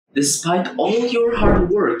Despite all your hard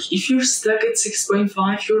work, if you're stuck at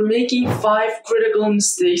 6.5, you're making 5 critical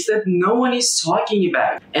mistakes that no one is talking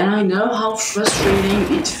about. And I know how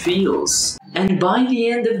frustrating it feels. And by the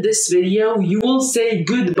end of this video, you will say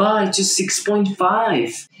goodbye to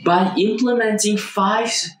 6.5 by implementing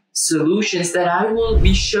 5 solutions that I will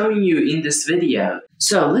be showing you in this video.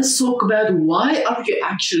 So let's talk about why are you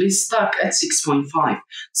actually stuck at 6.5.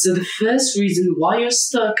 So the first reason why you're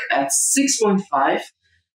stuck at 6.5,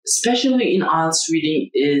 especially in IELTS reading,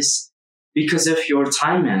 is because of your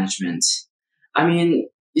time management. I mean,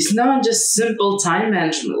 it's not just simple time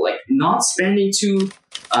management, like not spending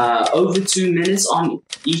over 2 minutes on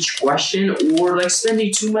each question, or like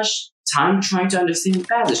spending too much time trying to understand the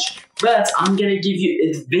passage. But I'm gonna give you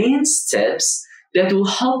advanced tips that will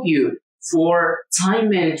help you for time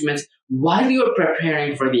management while you're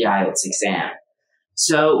preparing for the IELTS exam.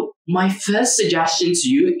 So my first suggestion to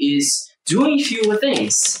you is doing fewer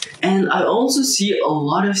things. And I also see a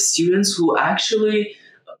lot of students who actually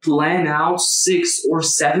plan out 6 or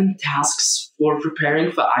 7 tasks for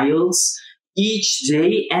preparing for IELTS each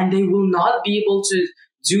day, and they will not be able to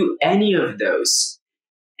do any of those.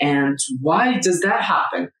 And why does that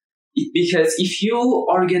happen? Because if you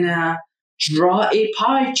are gonna draw a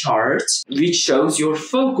pie chart which shows your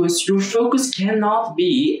focus cannot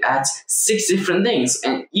be at 6 different things.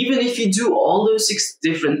 And even if you do all those 6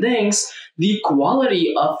 different things, the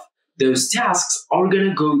quality of those tasks are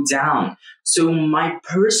gonna go down. So my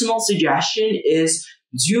personal suggestion is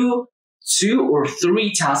do 2 or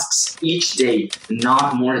 3 tasks each day,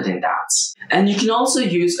 not more than that. And you can also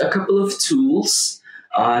use a couple of tools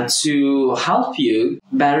to help you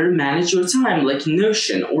better manage your time, like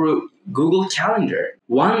Notion or Google Calendar.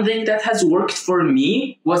 One thing that has worked for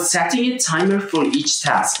me was setting a timer for each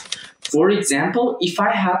task. For example, if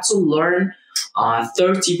I had to learn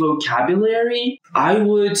 30 vocabulary, I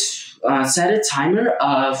would set a timer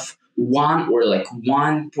of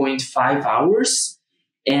 1.5 hours,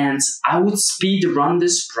 and I would speed run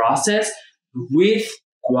this process with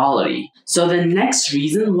quality. So the next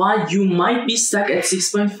reason why you might be stuck at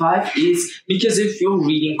 6.5 is because of your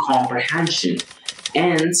reading comprehension.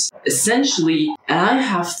 And essentially, I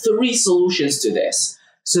have 3 solutions to this.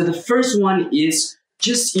 So the first one is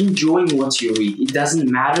just enjoying what you read. It doesn't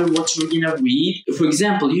matter what you're gonna read. For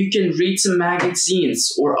example, you can read some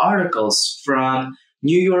magazines or articles from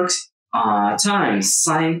New York Times,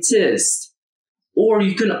 Scientist, or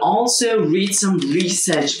you can also read some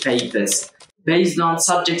research papers based on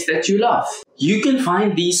subjects that you love. You can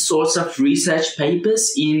find these sorts of research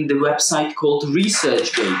papers in the website called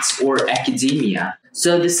ResearchGates or Academia.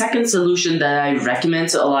 So the second solution that I recommend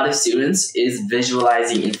to a lot of students is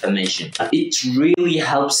visualizing information. It really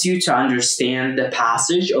helps you to understand the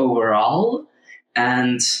passage overall,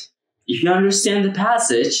 and if you understand the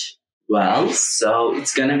passage, well, so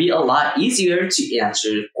it's gonna be a lot easier to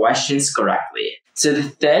answer questions correctly. So the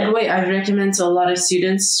third way I recommend to a lot of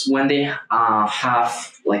students when they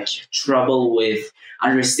have like trouble with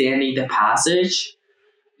understanding the passage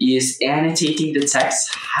is annotating the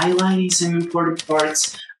text, highlighting some important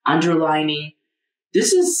parts, underlining.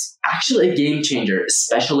 This is actually a game changer,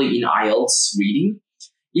 especially in IELTS reading.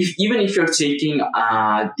 Even if you're taking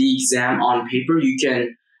the exam on paper, you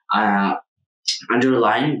can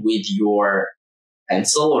underline with your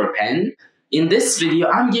pencil or pen. In this video,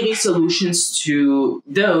 I'm giving solutions to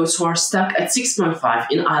those who are stuck at 6.5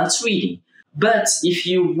 in IELTS reading. But if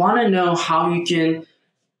you want to know how you can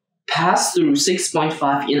pass through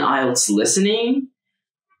 6.5 in IELTS listening,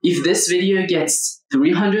 if this video gets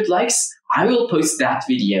 300 likes, I will post that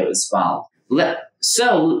video as well.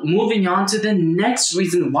 So moving on to the next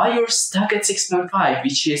reason why you're stuck at 6.5,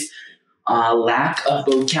 which is lack of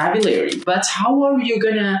vocabulary. But how are you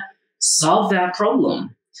gonna solve that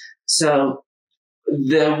problem? So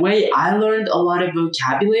the way I learned a lot of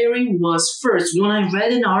vocabulary was first when I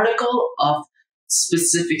read an article of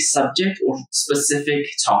specific subject or specific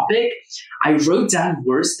topic, I wrote down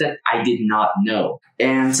words that I did not know.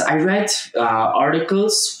 And I read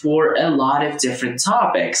articles for a lot of different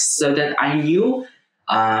topics so that I knew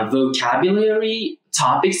vocabulary,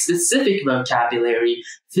 topic-specific vocabulary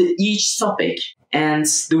for each topic. And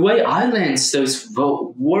the way I learned those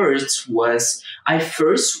words was I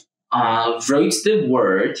first wrote the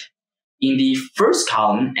word in the first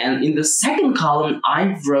column, and in the second column,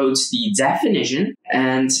 I wrote the definition,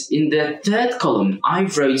 and in the third column, I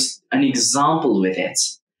wrote an example with it.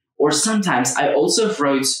 Or sometimes I also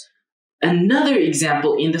wrote another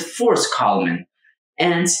example in the fourth column.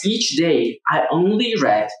 And each day, I only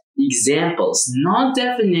read examples, not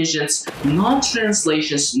definitions, not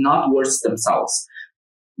translations, not words themselves.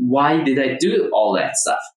 Why did I do all that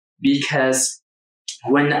stuff? because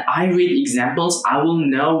when I read examples, I will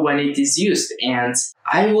know when it is used and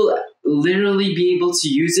I will literally be able to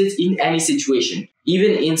use it in any situation.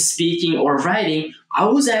 Even in speaking or writing, I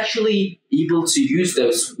was actually able to use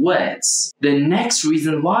those words. The next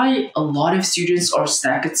reason why a lot of students are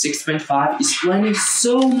stuck at 6.5 is planning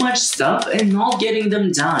so much stuff and not getting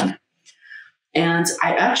them done. And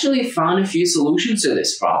I actually found a few solutions to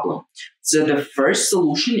this problem. So the first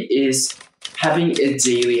solution is having a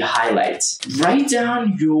daily highlight. Write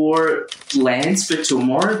down your plans for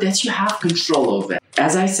tomorrow that you have control over.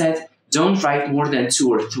 As I said, don't write more than 2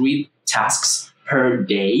 or 3 tasks per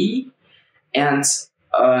day. And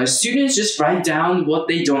students just write down what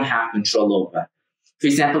they don't have control over. For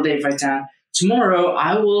example, they write down, tomorrow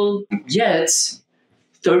I will get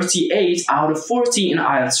 38 out of 40 in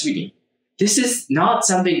IELTS reading. This is not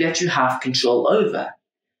something that you have control over.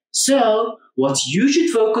 So what you should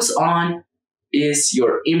focus on is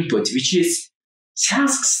your input, which is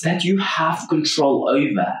tasks that you have control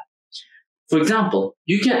over. For example,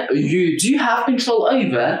 you do have control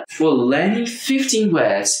over for learning 15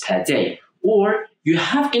 words per day, or you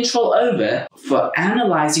have control over for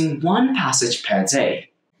analyzing 1 passage per day.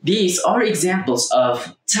 These are examples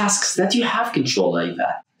of tasks that you have control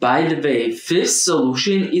over. By the way, fifth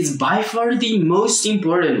solution is by far the most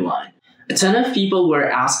important one. A ton of people were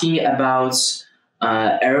asking about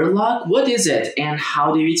error log. What is it and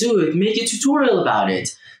how do we do it? Make a tutorial about it.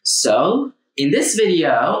 So in this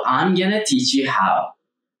video, I'm gonna teach you how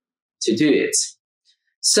to do it.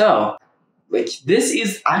 So this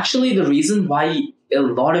is actually the reason why a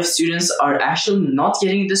lot of students are actually not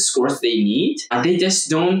getting the scores they need, and they just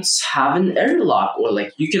don't have an error log, or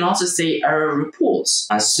you can also say error reports.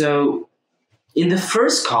 So in the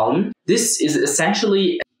first column, this is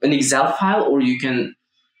essentially an Excel file, or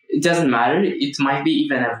it doesn't matter, it might be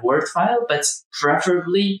even a Word file, but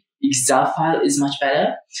preferably Excel file is much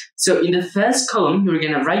better. So in the first column, you're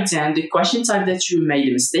gonna write down the question type that you made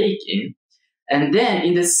a mistake in. And then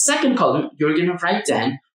in the second column, you're gonna write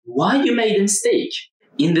down why you made a mistake.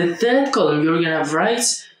 In the third column, you're gonna write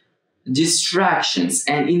distractions.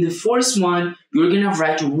 And in the fourth one, you're gonna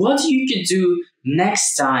write what you could do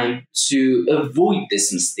next time to avoid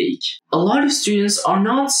this mistake. A lot of students are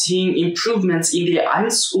not seeing improvements in their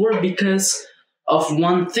IELTS score because of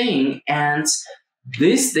one thing, and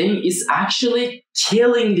this thing is actually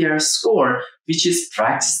killing their score, which is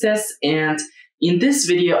practice tests. And in this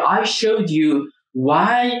video, I showed you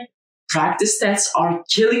why practice tests are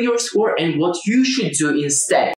killing your score and what you should do instead.